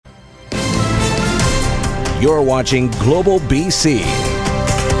You're watching Global BC.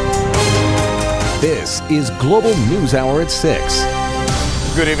 This is Global News Hour at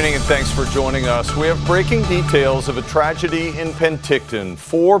 6. Good evening and thanks for joining us. We have breaking details of a tragedy in Penticton.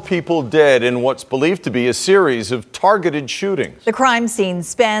 4 people dead in what's believed to be a series of targeted shootings. The crime scene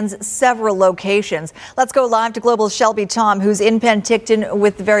spans several locations. Let's go live to Global's Shelby Tom, who's in Penticton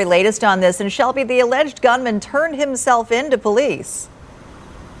with the very latest on this. And Shelby, the alleged gunman turned himself in to police.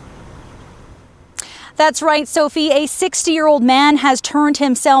 That's right, Sophie. A 60-year-old man has turned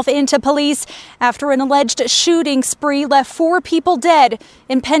himself into police after an alleged shooting spree left 4 people dead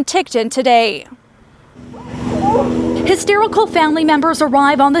in Penticton today. Hysterical family members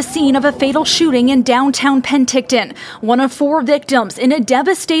arrive on the scene of a fatal shooting in downtown Penticton. One of 4 victims in a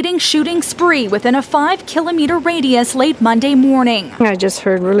devastating shooting spree within a 5-kilometer radius late Monday morning. I just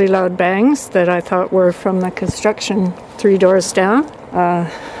heard really loud bangs that I thought were from the construction 3 doors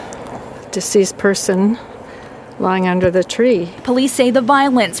down. Deceased person lying under the tree. Police say the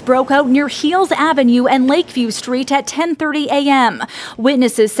violence broke out near Heels Avenue and Lakeview Street at 10:30 a.m.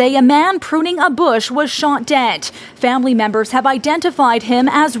 Witnesses say a man pruning a bush was shot dead. Family members have identified him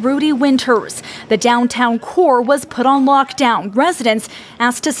as Rudy Winters. The downtown core was put on lockdown. Residents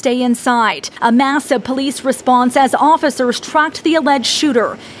asked to stay inside. A massive police response as officers tracked the alleged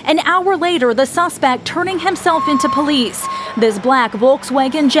shooter. An hour later, the suspect turning himself into police. This black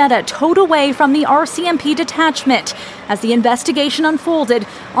Volkswagen Jetta towed away from the RCMP detachment. As the investigation unfolded,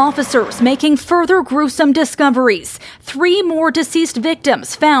 officers making further gruesome discoveries. 3 more deceased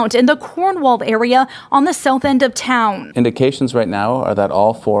victims found in the Cornwall area on the south end of town. Indications right now are that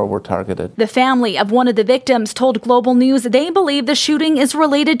all 4 were targeted. The family of one of the victims told Global News they believe the shooting is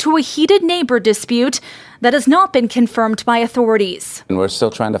related to a heated neighbor dispute that has not been confirmed by authorities. And we're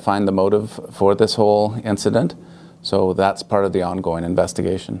still trying to find the motive for this whole incident. So that's part of the ongoing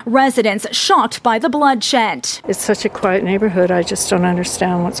investigation. Residents shocked by the bloodshed. It's such a quiet neighborhood. I just don't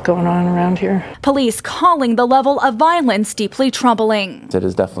understand what's going on around here. Police calling the level of violence deeply troubling. It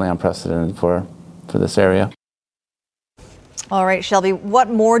is definitely unprecedented for this area. All right, Shelby, what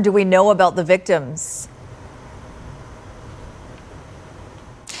more do we know about the victims?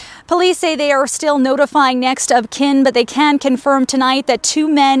 Police say they are still notifying next of kin, but they can confirm tonight that 2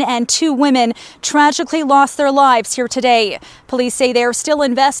 men and 2 women tragically lost their lives here today. Police say they are still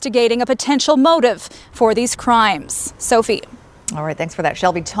investigating a potential motive for these crimes. Sophie. All right, thanks for that.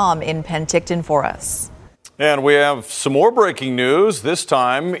 Shelby Tom in Penticton for us. And we have some more breaking news, this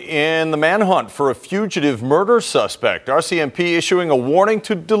time in the manhunt for a fugitive murder suspect. RCMP issuing a warning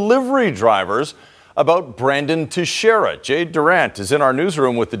to delivery drivers about Brandon Teixeira. Jay Durant is in our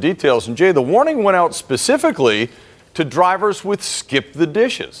newsroom with the details. And Jay, the warning went out specifically to drivers with Skip the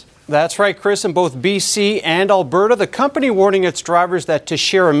Dishes. That's right, Chris. In both BC and Alberta, the company warning its drivers that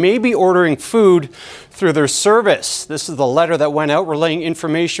Teixeira may be ordering food through their service. This is the letter that went out relaying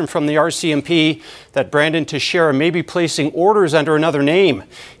information from the RCMP that Brandon Teixeira may be placing orders under another name.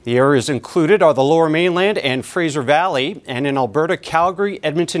 The areas included are the Lower Mainland and Fraser Valley, and in Alberta, Calgary,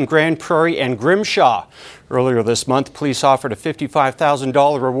 Edmonton, Grand Prairie, and Grimshaw. Earlier this month, police offered a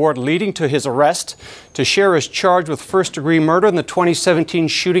 $55,000 reward leading to his arrest. Teixeira is charged with first-degree murder in the 2017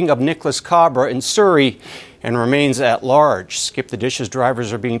 shooting of Nicholas Cabra in Surrey and remains at large. Skip the Dishes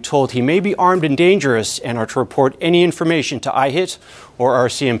drivers are being told he may be armed and dangerous and are to report any information to IHIT or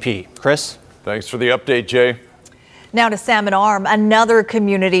RCMP. Chris? Thanks for the update, Jay. Now to Salmon Arm, another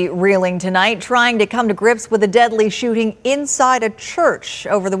community reeling tonight, trying to come to grips with a deadly shooting inside a church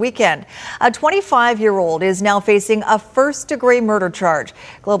over the weekend. A 25-year-old is now facing a first-degree murder charge.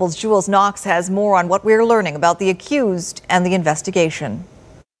 Global's Jules Knox has more on what we're learning about the accused and the investigation.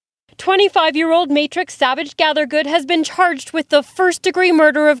 25-year-old Matrix Savage Gathergood has been charged with the first-degree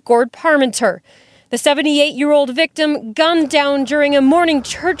murder of Gord Parmenter. The 78-year-old victim gunned down during a morning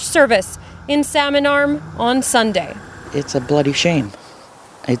church service in Salmon Arm on Sunday. It's a bloody shame.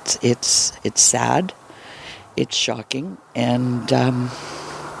 It's sad, it's shocking, and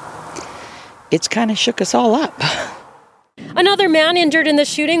it's kind of shook us all up. Another man injured in the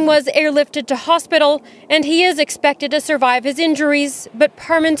shooting was airlifted to hospital, and he is expected to survive his injuries, but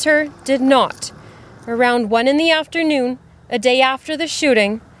Parmenter did not. Around 1 p.m, a day after the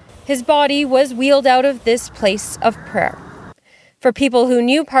shooting, his body was wheeled out of this place of prayer. For people who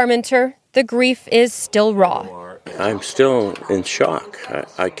knew Parmenter, the grief is still raw. I'm still in shock.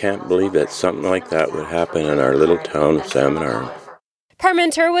 I can't believe that something like that would happen in our little town of Salmon Arm.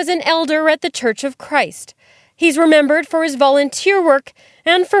 Parmenter was an elder at the Church of Christ. He's remembered for his volunteer work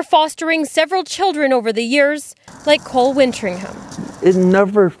and for fostering several children over the years, like Cole Wintringham. It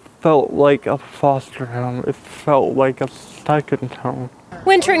never felt like a foster home. It felt like a second home.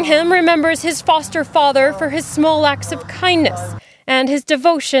 Winteringham remembers his foster father for his small acts of kindness and his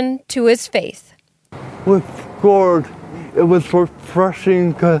devotion to his faith. With Gord, it was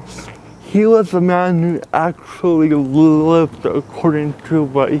refreshing because he was a man who actually lived according to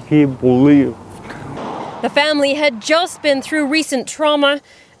what he believed. The family had just been through recent trauma.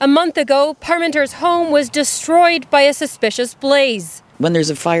 A month ago, Parmenter's home was destroyed by a suspicious blaze. When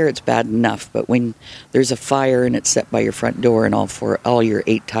there's a fire, it's bad enough, but when there's a fire and it's set by your front door and all your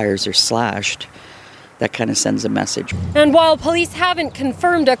 8 tires are slashed, that kind of sends a message. And while police haven't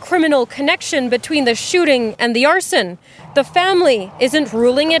confirmed a criminal connection between the shooting and the arson, the family isn't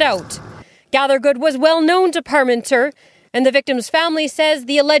ruling it out. Gathergood was well known to Parmenter, and the victim's family says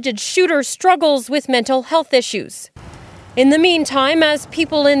the alleged shooter struggles with mental health issues. In the meantime, as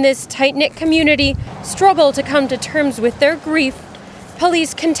people in this tight-knit community struggle to come to terms with their grief,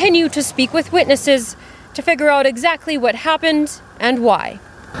 police continue to speak with witnesses to figure out exactly what happened and why.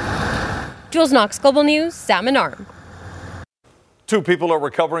 Jules Knox, Global News, Salmon Arm. 2 people are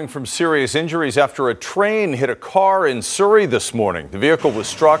recovering from serious injuries after a train hit a car in Surrey this morning. The vehicle was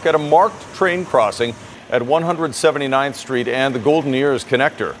struck at a marked train crossing at 179th Street and the Golden Ears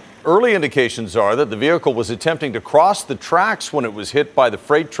connector. Early indications are that the vehicle was attempting to cross the tracks when it was hit by the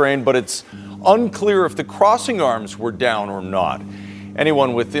freight train, but it's unclear if the crossing arms were down or not.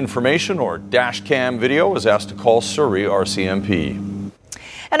 Anyone with information or dash cam video is asked to call Surrey RCMP.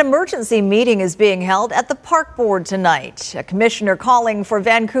 An emergency meeting is being held at the Park Board tonight. A commissioner calling for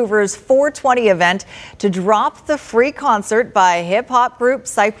Vancouver's 420 event to drop the free concert by hip-hop group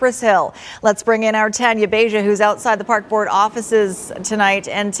Cypress Hill. Let's bring in our Tanya Beja, who's outside the Park Board offices tonight.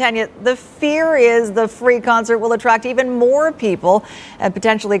 And Tanya, the fear is the free concert will attract even more people and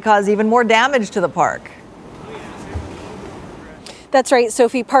potentially cause even more damage to the park. That's right,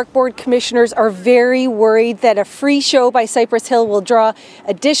 Sophie. Park Board commissioners are very worried that a free show by Cypress Hill will draw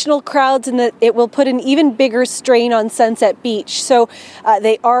additional crowds and that it will put an even bigger strain on Sunset Beach. So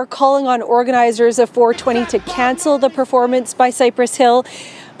they are calling on organizers of 420 to cancel the performance by Cypress Hill.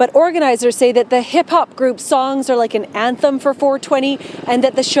 But organizers say that the hip-hop group songs are like an anthem for 420 and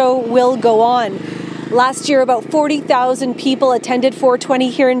that the show will go on. Last year, about 40,000 people attended 420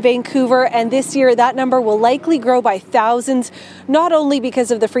 here in Vancouver, and this year that number will likely grow by thousands, not only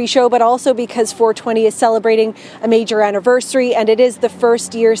because of the free show, but also because 420 is celebrating a major anniversary, and it is the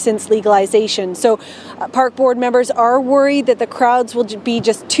first year since legalization. So Park Board members are worried that the crowds will be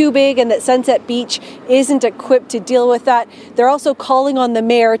just too big and that Sunset Beach isn't equipped to deal with that. They're also calling on the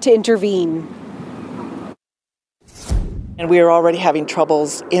mayor to intervene. And we are already having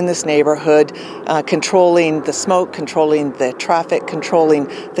troubles in this neighborhood controlling the smoke, controlling the traffic, controlling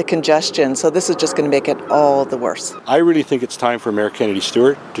the congestion. So this is just going to make it all the worse. I really think it's time for Mayor Kennedy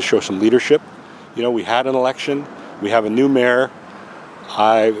Stewart to show some leadership. You know, we had an election. We have a new mayor.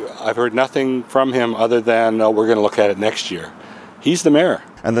 I've heard nothing from him other than we're going to look at it next year. He's the mayor.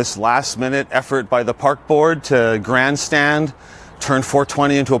 And this last-minute effort by the Park Board to grandstand, turn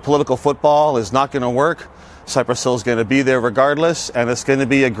 420 into a political football is not going to work. Cypress Hill is going to be there regardless, and it's going to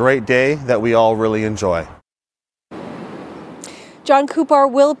be a great day that we all really enjoy. John Coupar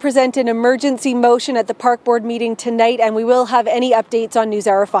will present an emergency motion at the Park Board meeting tonight, and we will have any updates on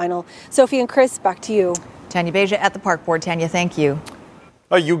NewsHour Final. Sophie and Chris, back to you. Tanya Beja at the Park Board. Tanya, thank you.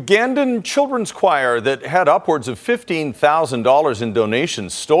 A Ugandan children's choir that had upwards of $15,000 in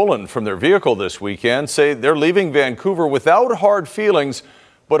donations stolen from their vehicle this weekend say they're leaving Vancouver without hard feelings,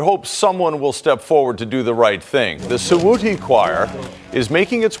 but hope someone will step forward to do the right thing. The Sawuti Choir is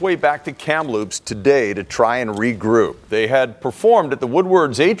making its way back to Kamloops today to try and regroup. They had performed at the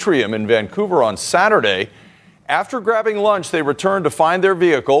Woodward's Atrium in Vancouver on Saturday. After grabbing lunch, they returned to find their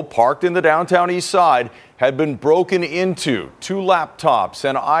vehicle, parked in the downtown east side, had been broken into. 2 laptops,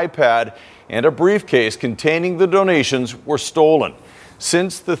 an iPad, and a briefcase containing the donations were stolen.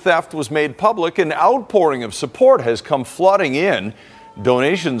 Since the theft was made public, an outpouring of support has come flooding in.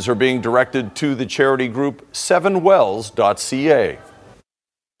 Donations are being directed to the charity group 7wells.ca.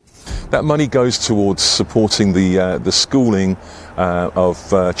 That money goes towards supporting the schooling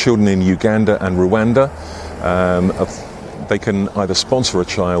of children in Uganda and Rwanda. They can either sponsor a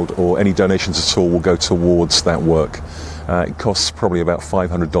child or any donations at all will go towards that work. It costs probably about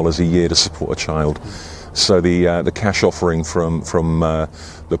 $500 a year to support a child. So the cash offering from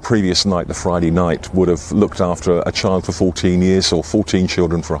the previous night, the Friday night, would have looked after a child for 14 years or 14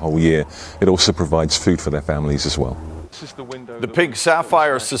 children for a whole year. It also provides food for their families as well. The Pink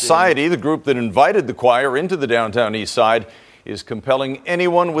Sapphire Society, the group that invited the choir into the downtown east side, is compelling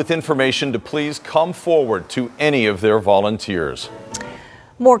anyone with information to please come forward to any of their volunteers.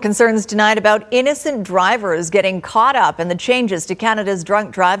 More concerns tonight about innocent drivers getting caught up in the changes to Canada's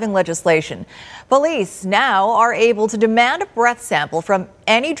drunk driving legislation. Police now are able to demand a breath sample from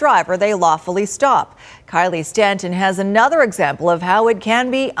any driver they lawfully stop. Kylie Stanton has another example of how it can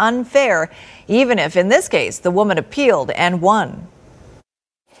be unfair, even if in this case the woman appealed and won.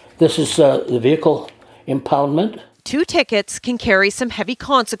 This is the vehicle impoundment. 2 tickets can carry some heavy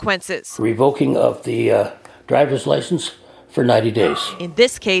consequences. Revoking of the driver's license for 90 days. In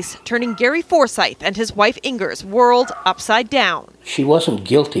this case, turning Gary Forsyth and his wife Inger's world upside down. She wasn't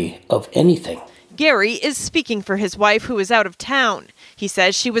guilty of anything. Gary is speaking for his wife, who is out of town. He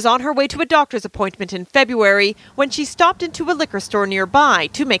says she was on her way to a doctor's appointment in February when she stopped into a liquor store nearby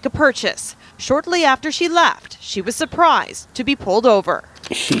to make a purchase. Shortly after she left, she was surprised to be pulled over.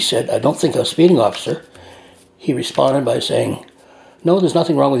 She said, "I don't think I was speeding, officer." He responded by saying, "No, there's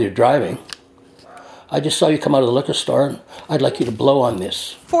nothing wrong with your driving. I just saw you come out of the liquor store and I'd like you to blow on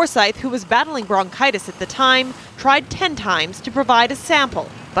this." Forsyth, who was battling bronchitis at the time, tried 10 times to provide a sample,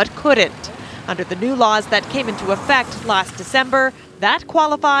 but couldn't. Under the new laws that came into effect last December, that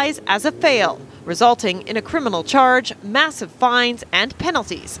qualifies as a fail, resulting in a criminal charge, massive fines, and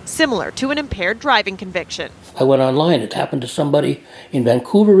penalties similar to an impaired driving conviction. I went online. It happened to somebody in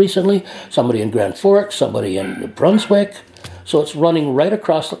Vancouver recently, somebody in Grand Forks, somebody in New Brunswick. So it's running right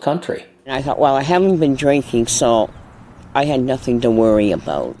across the country. I thought, well, I haven't been drinking, so I had nothing to worry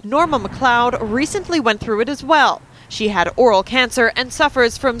about. Norma McLeod recently went through it as well. She had oral cancer and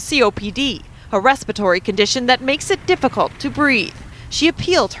suffers from COPD, a respiratory condition that makes it difficult to breathe. She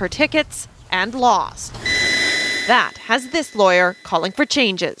appealed her tickets and lost. That has this lawyer calling for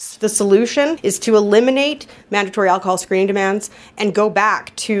changes. The solution is to eliminate mandatory alcohol screening demands and go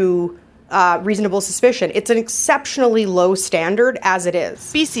back to reasonable suspicion. It's an exceptionally low standard as it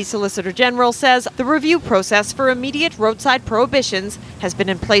is. BC Solicitor General says the review process for immediate roadside prohibitions has been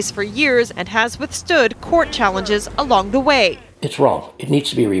in place for years and has withstood court challenges along the way. It's wrong. It needs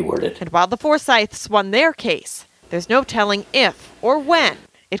to be reworded. And while the Forsyths won their case, there's no telling if or when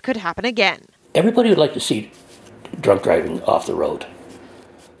it could happen again. Everybody would like to see drunk driving off the road,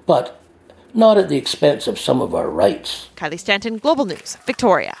 but not at the expense of some of our rights. Kylie Stanton, Global News,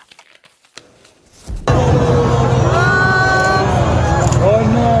 Victoria.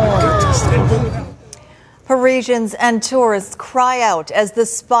 Parisians and tourists cry out as the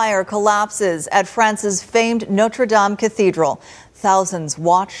spire collapses at France's famed Notre Dame Cathedral. Thousands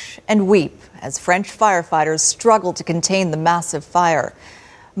watch and weep as French firefighters struggle to contain the massive fire.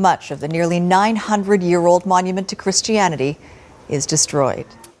 Much of the nearly 900-year-old monument to Christianity is destroyed.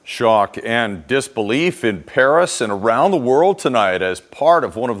 Shock and disbelief in Paris and around the world tonight as part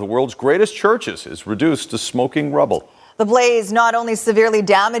of one of the world's greatest churches is reduced to smoking rubble. The blaze not only severely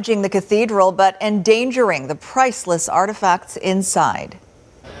damaging the cathedral, but endangering the priceless artifacts inside.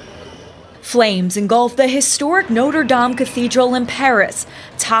 Flames engulf the historic Notre Dame Cathedral in Paris,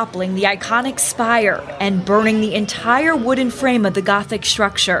 toppling the iconic spire and burning the entire wooden frame of the Gothic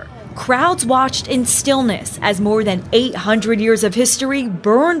structure. Crowds watched in stillness as more than 800 years of history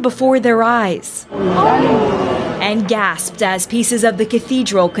burned before their eyes, and gasped as pieces of the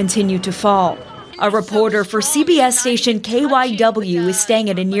cathedral continued to fall. A reporter for CBS station KYW is staying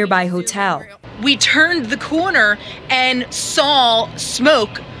at a nearby hotel. We turned the corner and saw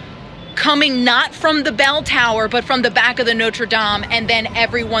smoke coming not from the bell tower, but from the back of the Notre Dame, and then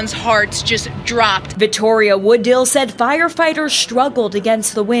everyone's hearts just dropped. Victoria Wooddill said firefighters struggled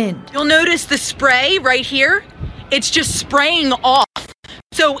against the wind. You'll notice the spray right here. It's just spraying off.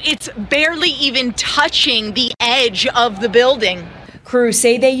 So it's barely even touching the edge of the building. Crews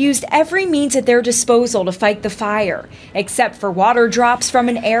say they used every means at their disposal to fight the fire, except for water drops from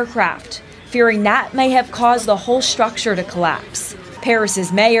an aircraft, fearing that may have caused the whole structure to collapse.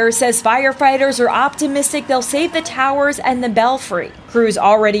 Paris's mayor says firefighters are optimistic they'll save the towers and the belfry. Crews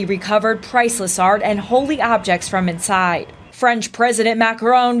already recovered priceless art and holy objects from inside. French President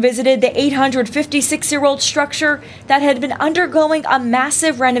Macron visited the 856-year-old structure that had been undergoing a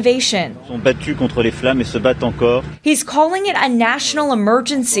massive renovation. He's calling it a national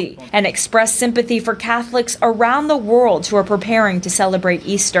emergency and expressed sympathy for Catholics around the world who are preparing to celebrate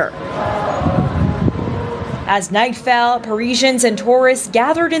Easter. As night fell, Parisians and tourists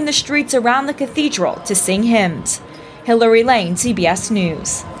gathered in the streets around the cathedral to sing hymns. Hilary Lane, CBS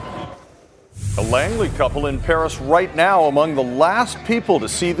News. A Langley couple in Paris right now among the last people to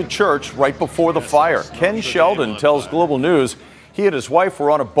see the church right before the fire. Ken Sheldon tells Global News he and his wife were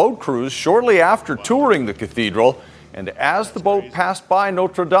on a boat cruise shortly after touring the cathedral, and as the boat passed by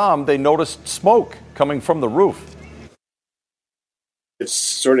Notre Dame, they noticed smoke coming from the roof. It's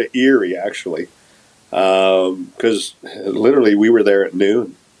sort of eerie, actually. because literally we were there at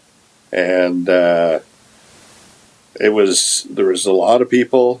noon, and there was a lot of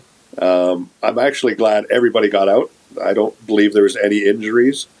people. I'm actually glad everybody got out. I don't believe there was any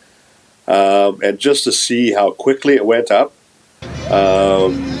injuries, and just to see how quickly it went up,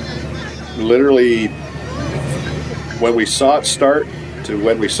 literally when we saw it start to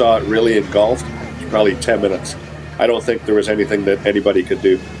when we saw it really engulfed, it's probably 10 minutes. I don't think there was anything that anybody could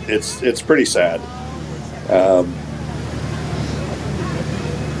do. It's pretty sad.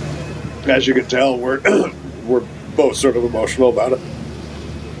 As you can tell, we're both sort of emotional about it.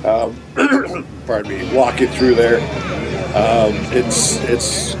 Pardon me. Walking through there,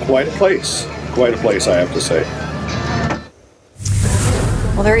 it's quite a place. Quite a place, I have to say.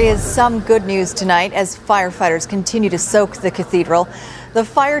 Well, there is some good news tonight as firefighters continue to soak the cathedral. The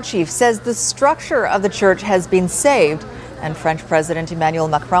fire chief says the structure of the church has been saved, and French President Emmanuel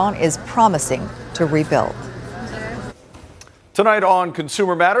Macron is promising to rebuild. Tonight on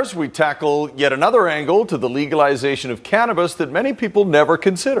Consumer Matters, we tackle yet another angle to the legalization of cannabis that many people never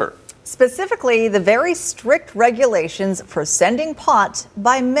consider. Specifically, the very strict regulations for sending pot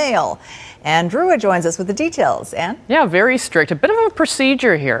by mail. Ann Drewa joins us with the details. Ann? Yeah, very strict. A bit of a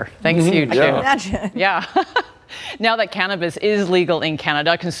procedure here. Thanks to you, too. I can imagine. Yeah. Now that cannabis is legal in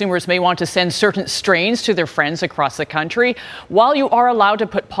Canada, consumers may want to send certain strains to their friends across the country. While you are allowed to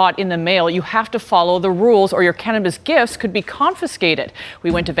put pot in the mail, you have to follow the rules or your cannabis gifts could be confiscated.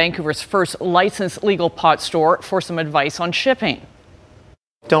 We went to Vancouver's first licensed legal pot store for some advice on shipping.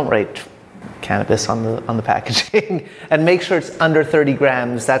 Don't write cannabis on the packaging and make sure it's under 30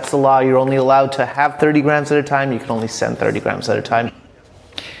 grams. That's the law. You're only allowed to have 30 grams at a time. You can only send 30 grams at a time.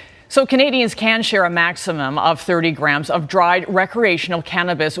 So Canadians can share a maximum of 30 grams of dried recreational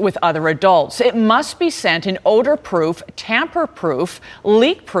cannabis with other adults. It must be sent in odor-proof, tamper-proof,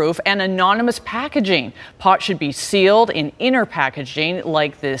 leak-proof, and anonymous packaging. Pot should be sealed in inner packaging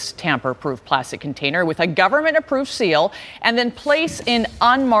like this tamper-proof plastic container with a government-approved seal and then placed in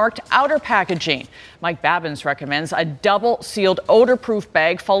unmarked outer packaging. Mike Babbins recommends a double-sealed odor-proof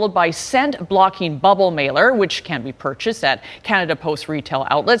bag followed by scent-blocking bubble mailer, which can be purchased at Canada Post retail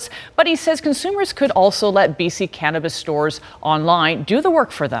outlets. But he says consumers could also let BC cannabis stores online do the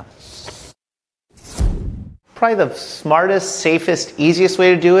work for them. Probably the smartest, safest, easiest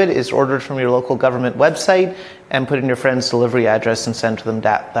way to do it is order it from your local government website and put in your friend's delivery address and send to them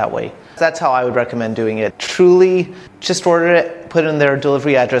that way. That's how I would recommend doing it. Truly, just order it, put in their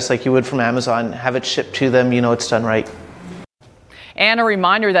delivery address like you would from Amazon, have it shipped to them, you know it's done right. And a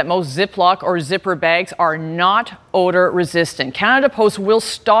reminder that most Ziploc or zipper bags are not odor resistant. Canada Post will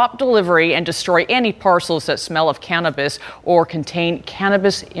stop delivery and destroy any parcels that smell of cannabis or contain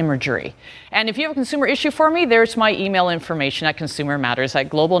cannabis imagery. And if you have a consumer issue for me, there's my email information at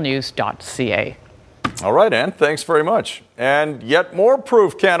consumermatters@globalnews.ca. All right, Ann, thanks very much. And yet more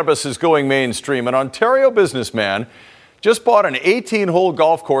proof cannabis is going mainstream. An Ontario businessman just bought an 18-hole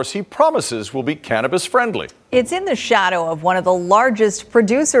golf course he promises will be cannabis-friendly. It's in the shadow of one of the largest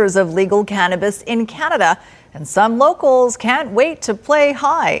producers of legal cannabis in Canada, and some locals can't wait to play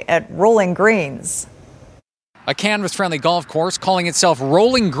high at Rolling Greens. A cannabis-friendly golf course calling itself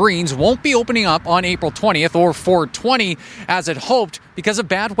Rolling Greens won't be opening up on April 20th or 4/20 as it hoped because of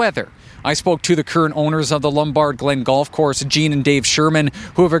bad weather. I spoke to the current owners of the Lombard Glen Golf Course, Gene and Dave Sherman,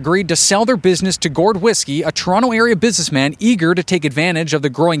 who have agreed to sell their business to Gord Whiskey, a Toronto area businessman eager to take advantage of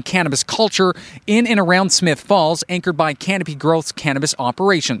the growing cannabis culture in and around Smith Falls, anchored by Canopy Growth's cannabis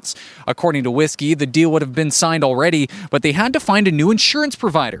operations. According to Whiskey, the deal would have been signed already, but they had to find a new insurance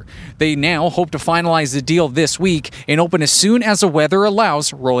provider. They now hope to finalize the deal this week and open as soon as the weather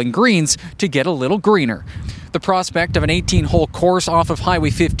allows Rolling Greens to get a little greener. The prospect of an 18-hole course off of Highway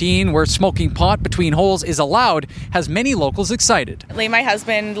 15 where smoking pot between holes is allowed has many locals excited. My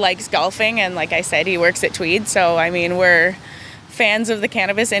husband likes golfing, and like I said, he works at Tweed, so I mean, we're fans of the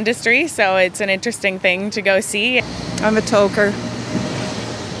cannabis industry, so it's an interesting thing to go see. I'm a toker.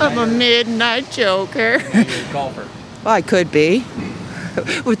 I'm a midnight joker. Golfer. Well, I could be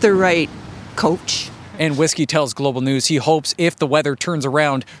with the right coach. And Whiskey tells Global News he hopes, if the weather turns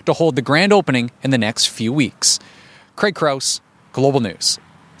around, to hold the grand opening in the next few weeks. Craig Krause, Global News,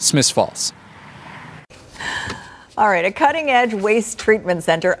 Smith Falls. All right, a cutting-edge waste treatment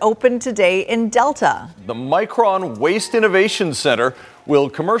center opened today in Delta. The Micron Waste Innovation Center will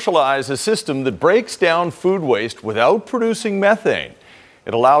commercialize a system that breaks down food waste without producing methane.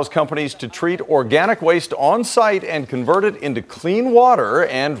 It allows companies to treat organic waste on site and convert it into clean water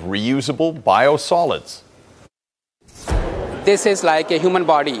and reusable biosolids. This is like a human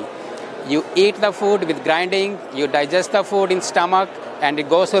body. You eat the food with grinding, you digest the food in stomach, and it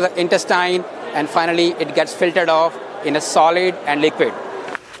goes to the intestine, and finally it gets filtered off in a solid and liquid.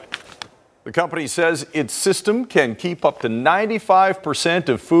 The company says its system can keep up to 95%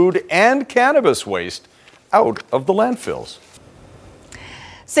 of food and cannabis waste out of the landfills.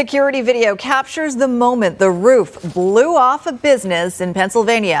 Security video captures the moment the roof blew off a business in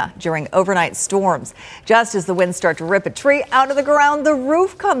Pennsylvania during overnight storms. Just as the winds start to rip a tree out of the ground, the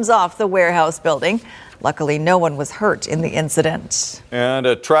roof comes off the warehouse building. Luckily, no one was hurt in the incident. And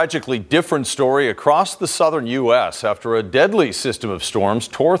a tragically different story across the southern U.S. after a deadly system of storms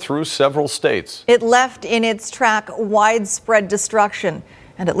tore through several states. It left in its track widespread destruction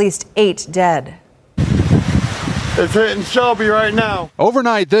and at least 8 dead. It's hitting Shelby right now.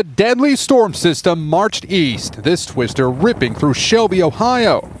 Overnight, the deadly storm system marched east, this twister ripping through Shelby,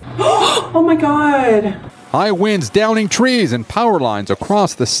 Ohio. Oh my God. High winds downing trees and power lines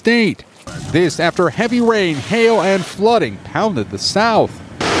across the state. This after heavy rain, hail, and flooding pounded the south.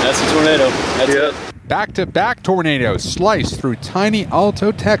 That's a tornado. That's it. Back-to-back tornadoes sliced through tiny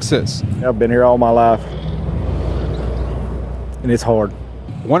Alto, Texas. I've been here all my life, and it's hard.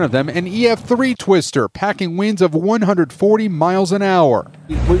 One of them, an EF3 twister, packing winds of 140 miles an hour.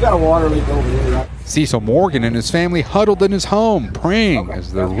 We got a water leak over here. Right? Cecil Morgan and his family huddled in his home, praying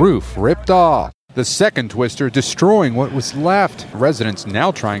as the roof ripped off. The second twister destroying what was left. Residents now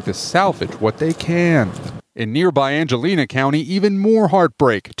trying to salvage what they can. In nearby Angelina County, even more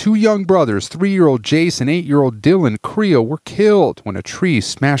heartbreak. 2 young brothers, 3-year-old Jace and 8-year-old Dylan Creel, were killed when a tree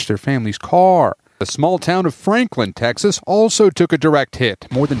smashed their family's car. The small town of Franklin, Texas, also took a direct hit.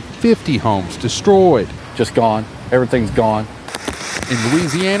 More than 50 homes destroyed. Just gone. Everything's gone. In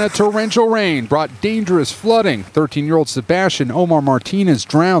Louisiana, torrential rain brought dangerous flooding. 13-year-old Sebastian Omar Martinez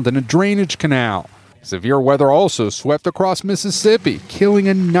drowned in a drainage canal. Severe weather also swept across Mississippi, killing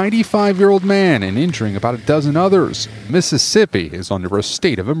a 95-year-old man and injuring about a dozen others. Mississippi is under a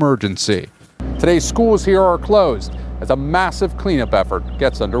state of emergency. Today's schools here are closed as a massive cleanup effort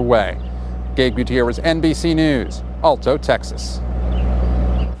gets underway. Gabe Gutierrez, NBC News, Alto, Texas.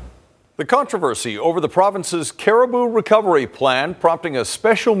 The controversy over the province's caribou recovery plan prompting a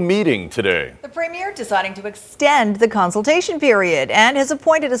special meeting today. The premier deciding to extend the consultation period and has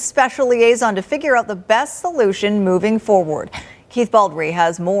appointed a special liaison to figure out the best solution moving forward. Keith Baldry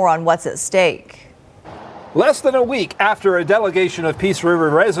has more on what's at stake. Less than a week after a delegation of Peace River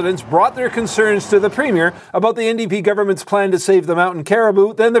residents brought their concerns to the Premier about the NDP government's plan to save the mountain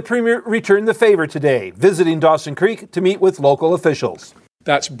caribou, then the Premier returned the favor today, visiting Dawson Creek to meet with local officials.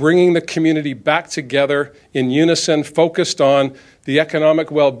 That's bringing the community back together in unison, focused on the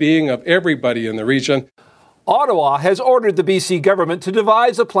economic well-being of everybody in the region. Ottawa has ordered the BC government to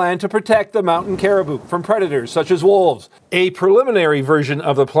devise a plan to protect the mountain caribou from predators such as wolves. A preliminary version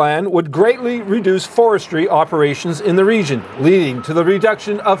of the plan would greatly reduce forestry operations in the region, leading to the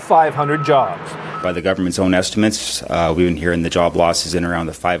reduction of 500 jobs. By the government's own estimates, we've been hearing the job losses in around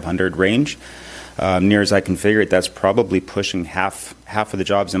the 500 range. Near as I can figure it, that's probably pushing half of the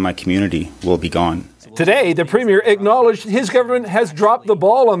jobs in my community will be gone. Today, the Premier acknowledged his government has dropped the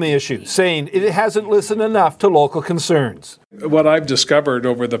ball on the issue, saying it hasn't listened enough to local concerns. What I've discovered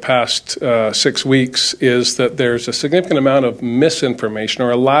over the past 6 weeks is that there's a significant amount of misinformation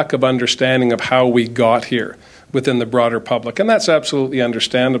or a lack of understanding of how we got here within the broader public, and that's absolutely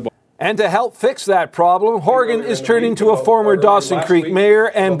understandable. And to help fix that problem, Horgan is turning to a former Dawson Creek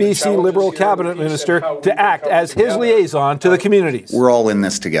mayor and BC Liberal cabinet minister to act as his liaison to the communities. We're all in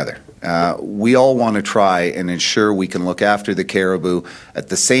this together. We all want to try and ensure we can look after the caribou, at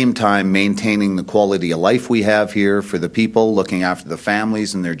the same time maintaining the quality of life we have here for the people, looking after the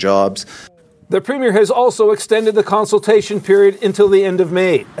families and their jobs. The Premier has also extended the consultation period until the end of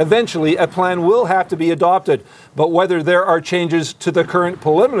May. Eventually, a plan will have to be adopted, but whether there are changes to the current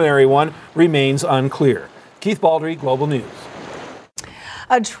preliminary one remains unclear. Keith Baldry, Global News.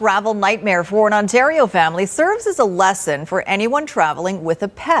 A travel nightmare for an Ontario family serves as a lesson for anyone traveling with a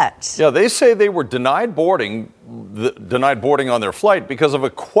pet. Yeah, they say they were denied boarding on their flight because of a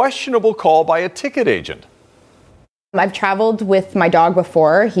questionable call by a ticket agent. I've traveled with my dog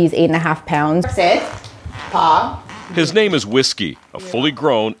before. He's 8.5 pounds. Sit, paw. His name is Whiskey, a fully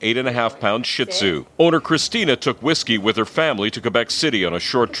grown 8.5-pound Shih Tzu. Owner Christina took Whiskey with her family to Quebec City on a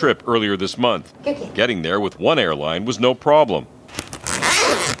short trip earlier this month. Getting there with one airline was no problem.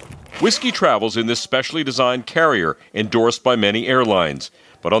 Whiskey travels in this specially designed carrier endorsed by many airlines.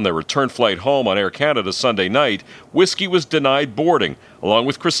 But on their return flight home on Air Canada Sunday night, Whiskey was denied boarding, along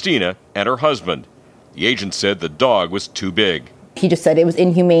with Christina and her husband. The agent said the dog was too big. He just said it was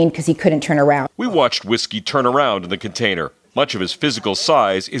inhumane because he couldn't turn around. We watched Whiskey turn around in the container. Much of his physical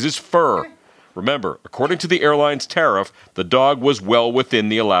size is his fur. Remember, according to the airline's tariff, the dog was well within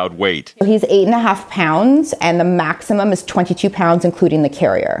the allowed weight. He's 8.5 pounds, and the maximum is 22 pounds, including the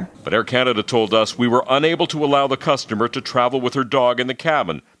carrier. But Air Canada told us we were unable to allow the customer to travel with her dog in the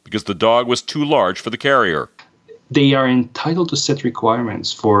cabin because the dog was too large for the carrier. They are entitled to set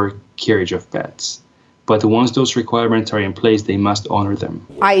requirements for carriage of pets, but once those requirements are in place, they must honor them.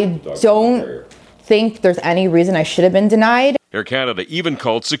 I don't think there's any reason I should have been denied. Air Canada even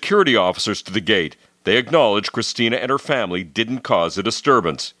called security officers to the gate. They acknowledged Christina and her family didn't cause a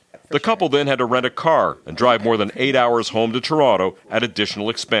disturbance. The couple then had to rent a car and drive more than 8 hours home to Toronto at additional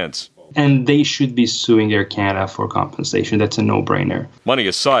expense. And they should be suing Air Canada for compensation. That's a no-brainer. Money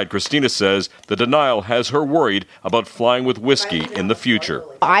aside, Christina says the denial has her worried about flying with Whiskey in the future.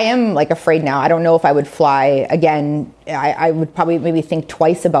 I am afraid now. I don't know if I would fly again. I would probably maybe think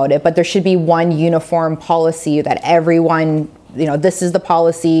twice about it, but there should be one uniform policy that everyone, this is the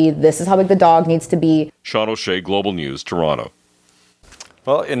policy, this is how big the dog needs to be. Sean O'Shea, Global News, Toronto.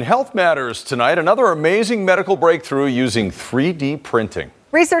 Well, in Health Matters tonight, another amazing medical breakthrough using 3D printing.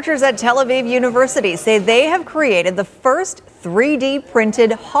 Researchers at Tel Aviv University say they have created the first 3D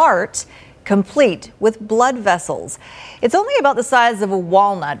printed heart complete with blood vessels. It's only about the size of a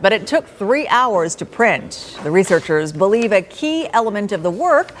walnut, but it took 3 hours to print. The researchers believe a key element of the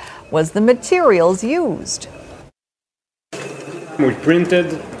work was the materials used. We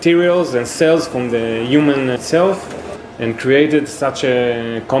printed materials and cells from the human itself and created such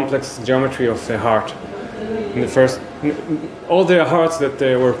a complex geometry of a heart. All the hearts that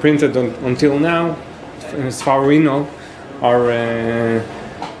were printed until now, as far as we know, are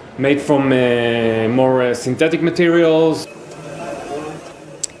made from more synthetic materials.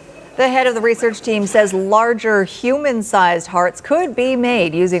 The head of the research team says larger human-sized hearts could be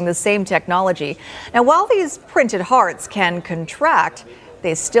made using the same technology. Now, while these printed hearts can contract,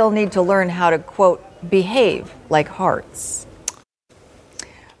 they still need to learn how to, quote, behave like hearts.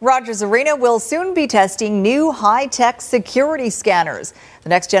 Rogers Arena will soon be testing new high-tech security scanners. The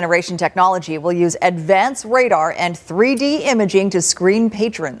next generation technology will use advanced radar and 3D imaging to screen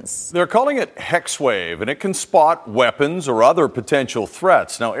patrons. They're calling it HexWave, and it can spot weapons or other potential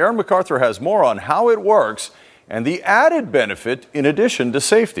threats. Now, Aaron MacArthur has more on how it works and the added benefit in addition to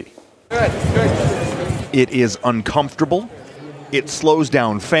safety. It is uncomfortable, it slows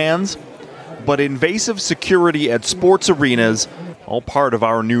down fans, but invasive security at sports arenas, all part of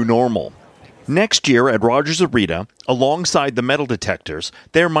our new normal. Next year at Rogers Arena, alongside the metal detectors,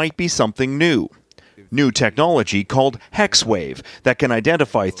 there might be something new. New technology called HexWave that can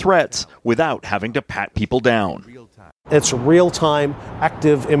identify threats without having to pat people down. It's real-time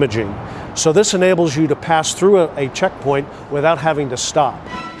active imaging. So this enables you to pass through a checkpoint without having to stop.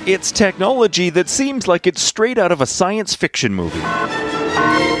 It's technology that seems like it's straight out of a science fiction movie.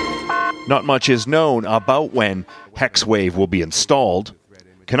 Not much is known about when HexWave will be installed.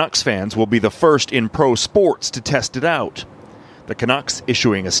 Canucks fans will be the first in pro sports to test it out. The Canucks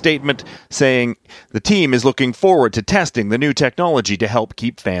issuing a statement saying the team is looking forward to testing the new technology to help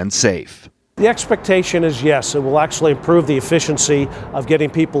keep fans safe. The expectation is, yes, it will actually improve the efficiency of getting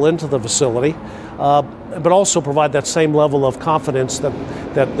people into the facility, but also provide that same level of confidence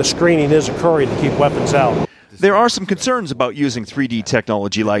that the screening is occurring to keep weapons out. There are some concerns about using 3D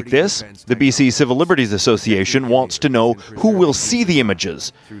technology like this. The BC Civil Liberties Association wants to know who will see the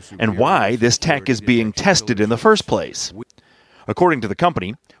images and why this tech is being tested in the first place. According to the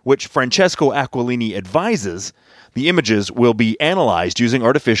company, which Francesco Aquilini advises, the images will be analyzed using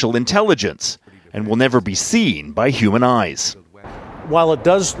artificial intelligence and will never be seen by human eyes. While it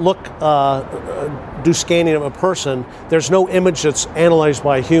does do scanning of a person, there's no image that's analyzed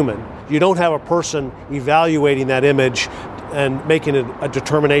by a human. You don't have a person evaluating that image and making a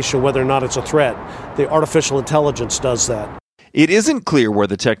determination whether or not it's a threat. The artificial intelligence does that. It isn't clear where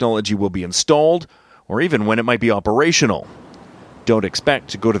the technology will be installed or even when it might be operational. Don't expect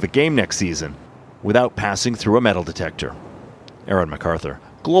to go to the game next season without passing through a metal detector. Aaron MacArthur,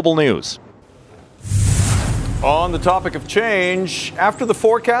 Global News. On the topic of change, after the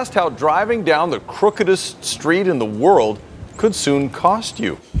forecast, how driving down the crookedest street in the world could soon cost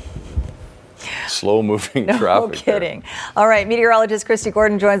you. Slow-moving traffic. No kidding. All right, meteorologist Christy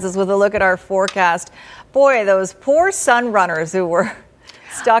Gordon joins us with a look at our forecast. Boy, those poor sun runners who were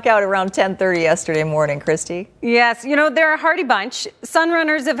Stuck out around 10:30 yesterday morning, Christy. Yes, they're a hardy bunch.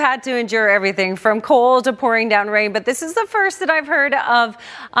 Sunrunners have had to endure everything from cold to pouring down rain, but this is the first that I've heard of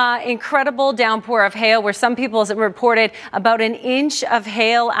incredible downpour of hail, where some people have reported about an inch of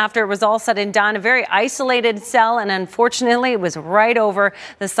hail after it was all said and done. A very isolated cell, and unfortunately, it was right over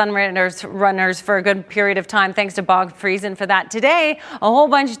the Sunrunners for a good period of time. Thanks to Bob Friesen for that. Today, a whole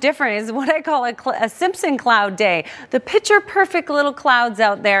bunch different. Is what I call a Simpson cloud day. The picture-perfect little clouds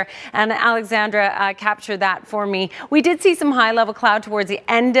out there, and Alexandra captured that for me. We did see some high-level cloud towards the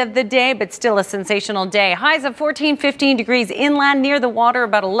end of the day, but still a sensational day. Highs of 14, 15 degrees inland, near the water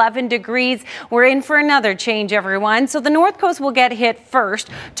about 11 degrees. We're in for another change, everyone. So the north coast will get hit first.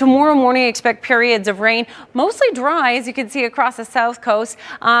 Tomorrow morning, expect periods of rain, mostly dry, as you can see across the south coast.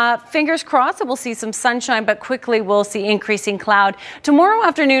 Fingers crossed that we'll see some sunshine, but quickly we'll see increasing cloud. Tomorrow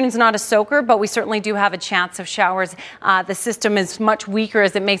afternoon is not a soaker, but we certainly do have a chance of showers. The system is much weaker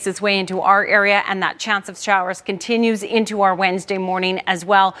as it makes its way into our area, and that chance of showers continues into our Wednesday morning as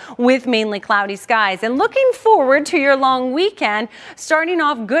well, with mainly cloudy skies. And looking forward to your long weekend, starting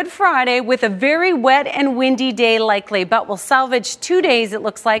off Good Friday with a very wet and windy day likely, but we'll salvage 2 days, it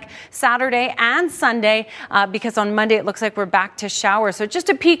looks like, Saturday and Sunday, because on Monday it looks like we're back to showers. So just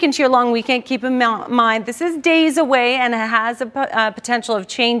a peek into your long weekend. Keep in mind, this is days away and it has a potential of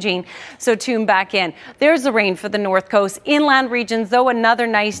changing, so tune back in. There's the rain for the north coast. Inland regions, though, another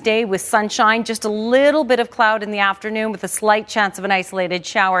nice day with sunshine, just a little bit of cloud in the afternoon with a slight chance of an isolated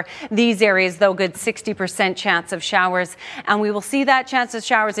shower. These areas, though, good 60% chance of showers, and we will see that chance of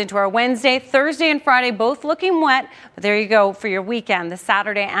showers into our Wednesday. Thursday and Friday both looking wet, but there you go for your weekend. The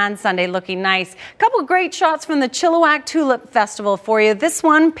Saturday and Sunday looking nice. A couple of great shots from the Chilliwack Tulip Festival for you. This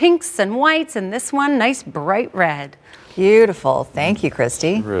one pinks and whites, and this one nice bright red. Beautiful. Thank you,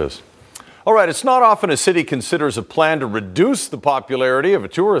 Christy. It is. All right, it's not often a city considers a plan to reduce the popularity of a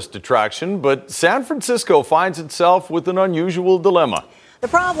tourist attraction, but San Francisco finds itself with an unusual dilemma. The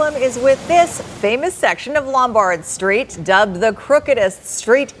problem is with this famous section of Lombard Street, dubbed the crookedest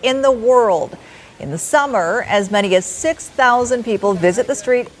street in the world. In the summer, as many as 6,000 people visit the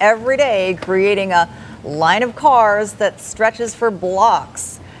street every day, creating a line of cars that stretches for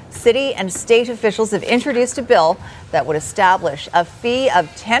blocks. City and state officials have introduced a bill that would establish a fee of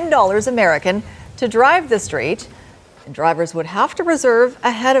 $10 American to drive the street, and drivers would have to reserve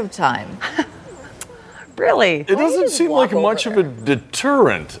ahead of time. Really? It doesn't seem like much of a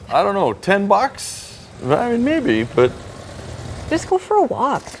deterrent. I don't know, $10? I mean, maybe, but just go for a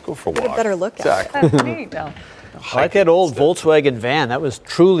walk. Go for a walk. Get a better look at it. I like that old Volkswagen van. That was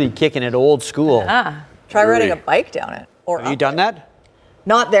truly kicking it old school. Yeah. Try riding a bike down it. Or have you done that?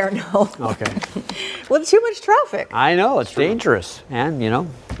 Not there, no. Okay. With too much traffic. I know, it's dangerous. And, you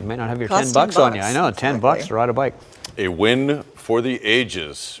might not have your $10 on you. I know, $10 to ride a bike. A win for the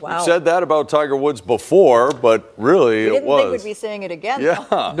ages. Wow. We've said that about Tiger Woods before, but really we didn't it was. think we'd be saying it again. Yeah.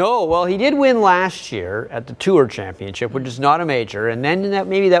 Though. No, well, he did win last year at the Tour Championship, which is not a major, and then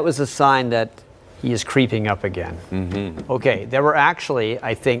maybe that was a sign that he is creeping up again. Mm-hmm. Okay, there were actually,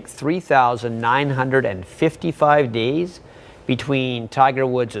 I think, 3,955 days between Tiger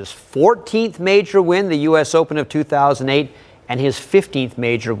Woods' 14th major win, the U.S. Open of 2008, and his 15th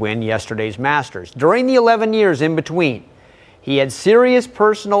major win, yesterday's Masters. During the 11 years in between, he had serious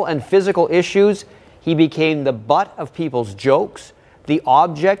personal and physical issues. He became the butt of people's jokes, the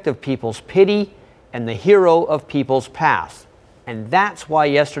object of people's pity, and the hero of people's past. And that's why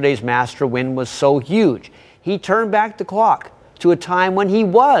yesterday's Master win was so huge. He turned back the clock to a time when he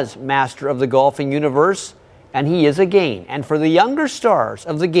was master of the golfing universe, and he is again. And for the younger stars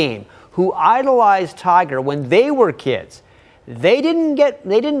of the game who idolized Tiger when they were kids, they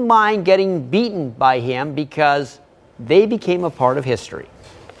didn't mind getting beaten by him because they became a part of history.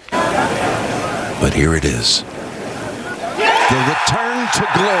 But here it is. The return to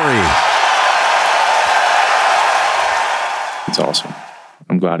glory. It's awesome.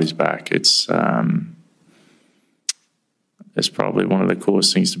 I'm glad he's back. It's probably one of the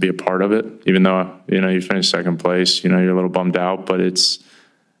coolest things to be a part of it. Even though you finished second place, you're a little bummed out, but it's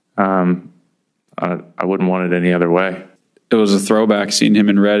I wouldn't want it any other way. It was a throwback seeing him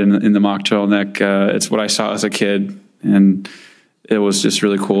in red in the mock turtleneck. It's what I saw as a kid, and it was just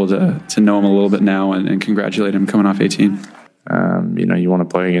really cool to know him a little bit now and congratulate him coming off 18. You want to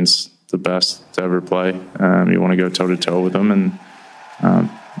play against the best to ever play. You want to go toe to toe with them, and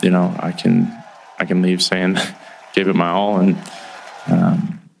I can leave saying gave it my all, and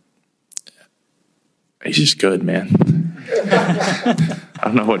he's just good, man. I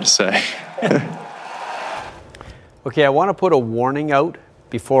don't know what to say. Okay, I want to put a warning out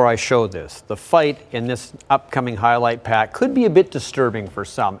before I show this. The fight in this upcoming highlight pack could be a bit disturbing for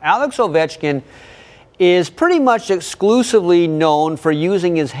some. Alex Ovechkin is pretty much exclusively known for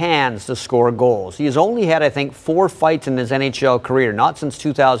using his hands to score goals. He has only had, I think, 4 fights in his NHL career, not since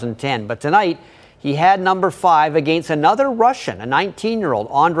 2010. But tonight, he had number 5 against another Russian, a 19-year-old,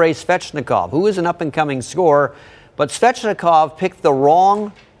 Andrei Svechnikov, who is an up-and-coming scorer. But Svechnikov picked the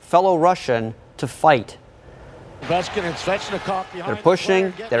wrong fellow Russian to fight. They're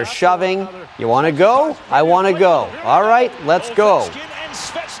pushing, they're shoving. You want to go? I want to go. All right, let's go.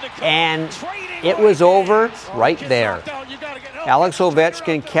 And it was over right there. Alex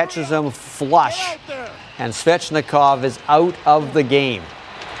Ovechkin catches him flush, and Svechnikov is out of the game.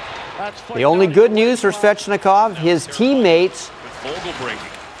 The only good news for Svechnikov, his teammates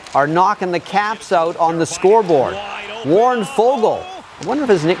are knocking the Caps out on the scoreboard. Warren Foegele, I wonder if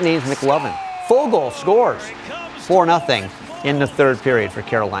his nickname's McLovin. Foegele scores 4-0 in the third period for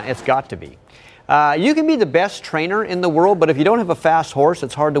Carolina. It's got to be. You can be the best trainer in the world, but if you don't have a fast horse,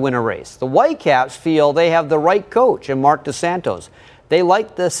 it's hard to win a race. The Whitecaps feel they have the right coach in Mark DeSantos. They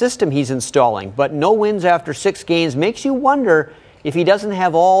like the system he's installing, but no wins after 6 games makes you wonder if he doesn't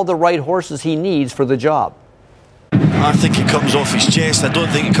have all the right horses he needs for the job. I think it comes off his chest. I don't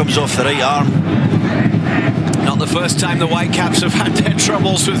think it comes off the right arm. Not the first time the Whitecaps have had their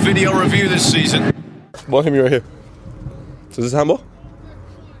troubles with video review this season. Ball hit me right here. So this is handball?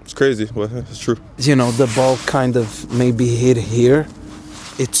 It's crazy, but it's true. You know, the ball kind of maybe hit here.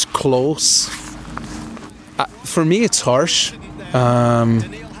 It's close. For me, it's harsh.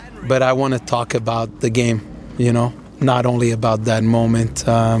 But I want to talk about the game, you know, not only about that moment.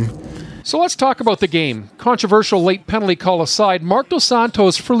 So let's talk about the game. Controversial late penalty call aside, Mark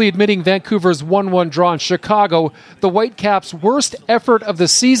DeSantos freely admitting Vancouver's 1-1 draw in Chicago, the Whitecaps' worst effort of the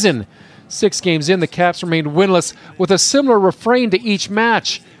season. 6 games in, the Caps remained winless with a similar refrain to each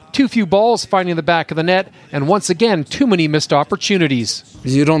match. Too few balls finding the back of the net, and once again, too many missed opportunities.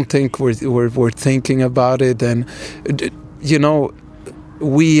 You don't think we're thinking about it, and you know,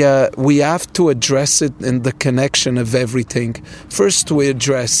 we have to address it in the connection of everything. First, we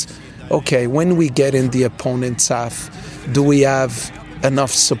address, okay, when we get in the opponent's half, do we have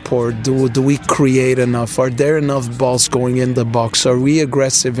enough support? Do we create enough? Are there enough balls going in the box? Are we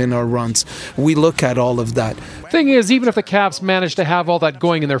aggressive in our runs? We look at all of that. Thing is, even if the Caps manage to have all that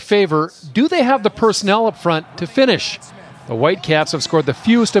going in their favor, do they have the personnel up front to finish? The Whitecaps have scored the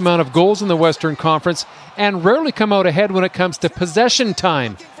fewest amount of goals in the Western Conference and rarely come out ahead when it comes to possession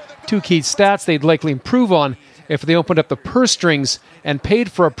time. 2 key stats they'd likely improve on if they opened up the purse strings and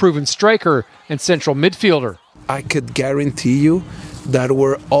paid for a proven striker and central midfielder. I could guarantee you that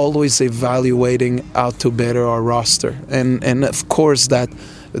we're always evaluating how to better our roster. And of course that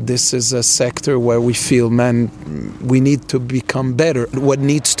this is a sector where we feel, man, we need to become better. What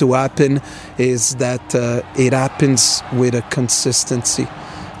needs to happen is that it happens with a consistency.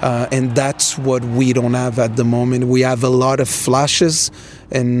 And that's what we don't have at the moment. We have a lot of flashes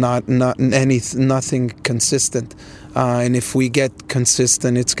and nothing consistent. And if we get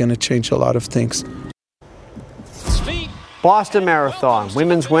consistent, it's going to change a lot of things. Boston Marathon,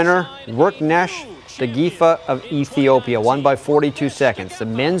 women's winner, Worknesh Dagifa of Ethiopia, won by 42 seconds. The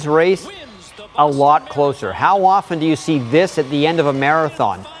men's race, a lot closer. How often do you see this at the end of a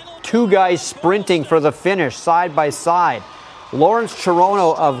marathon? 2 guys sprinting for the finish, side by side. Lawrence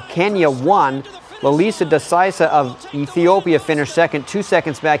Cherono of Kenya won. Lalisa Dasaisa of Ethiopia finished second, 2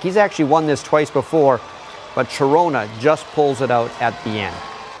 seconds back. He's actually won this twice before, but Cherona just pulls it out at the end.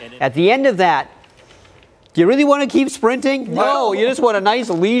 At the end of that, do you really want to keep sprinting? No, you just want a nice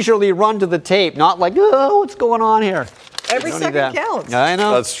leisurely run to the tape, not like, oh, what's going on here? Every second counts. I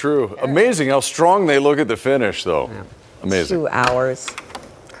know. That's true. Amazing how strong they look at the finish, though. Yeah. Amazing. 2 hours.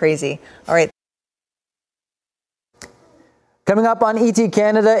 Crazy. All right. Coming up on ET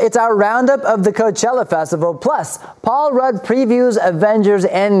Canada, it's our roundup of the Coachella Festival. Plus, Paul Rudd previews Avengers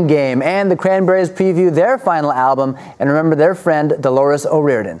Endgame, and the Cranberries preview their final album and remember their friend Dolores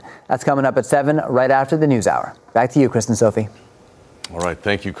O'Riordan. That's coming up at 7 right after the news hour. Back to you, Chris and Sophie. All right.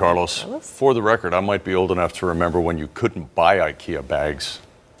 Thank you, Carlos. For the record, I might be old enough to remember when you couldn't buy IKEA bags.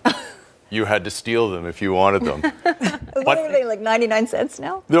 You had to steal them if you wanted them. What are they, like 99 cents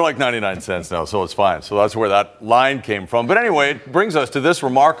now? They're like 99 cents now, so it's fine. So that's where that line came from. But anyway, it brings us to this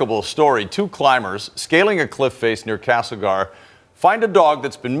remarkable story. 2 climbers scaling a cliff face near Castlegar find a dog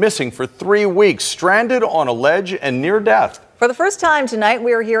that's been missing for 3 weeks, stranded on a ledge and near death. For the first time tonight,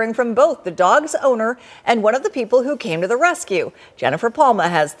 we are hearing from both the dog's owner and one of the people who came to the rescue. Jennifer Palma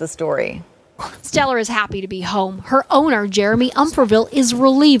has the story. Stellar is happy to be home. Her owner, Jeremy Umferville, is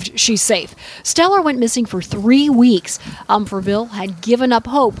relieved she's safe. Stellar went missing for 3 weeks. Umferville had given up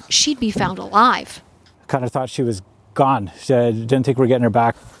hope she'd be found alive. Kind of thought she was gone. Didn't think we were getting her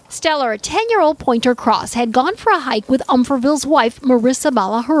back. Stellar, a 10-year-old pointer cross, had gone for a hike with Umferville's wife, Marissa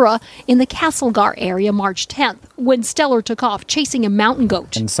Balahura, in the Castlegar area March 10th, when Stellar took off chasing a mountain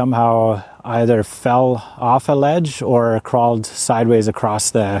goat. And somehow either fell off a ledge or crawled sideways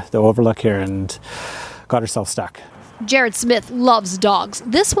across the overlook here and got herself stuck. Jared Smith loves dogs.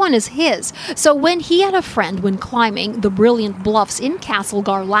 This one is his. So when he had a friend when climbing the brilliant bluffs in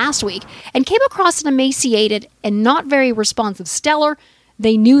Castlegar last week and came across an emaciated and not very responsive Stellar,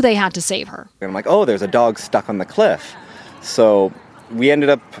 they knew they had to save her. And I'm like, oh, there's a dog stuck on the cliff. So we ended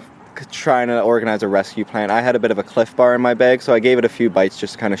up trying to organize a rescue plan. I had a bit of a Cliff Bar in my bag, so I gave it a few bites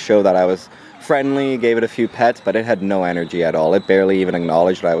just to kind of show that I was friendly, gave it a few pets, but it had no energy at all. It barely even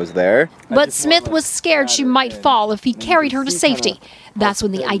acknowledged I was there. But Smith was scared she might fall if he carried her to safety. That's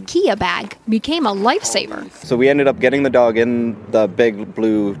when the IKEA bag became a lifesaver. So we ended up getting the dog in the big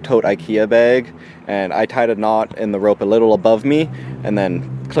blue tote IKEA bag, and I tied a knot in the rope a little above me, and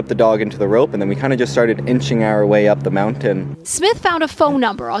then clipped the dog into the rope, and then we kind of just started inching our way up the mountain. Smith found a phone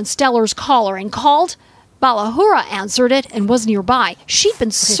number on Stellar's collar and called. Balahura answered it and was nearby. She'd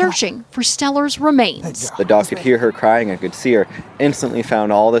been searching for Stellar's remains. The dog could hear her crying and could see her. Instantly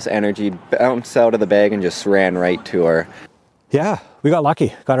found all this energy, bounced out of the bag and just ran right to her. Yeah, we got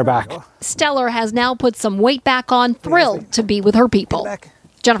lucky. Got her back. Stellar has now put some weight back on, thrilled to be with her people.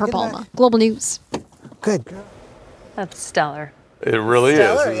 Jennifer Palma, Global News. Good. That's stellar. It really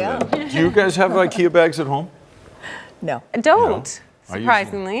Stellar, is. yeah. Do you guys have IKEA bags at home? No. Don't. I use-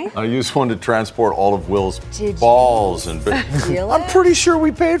 Surprisingly. I used one to transport all of Will's balls and. I'm pretty sure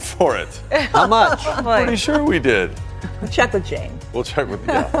we paid for it. How much? I'm pretty sure we did. Check with Jane. We'll check with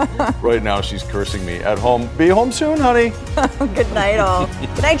yeah. Right now she's cursing me at home. Be home soon, honey. Good night, all.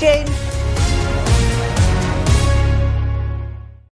 Good night, Jane.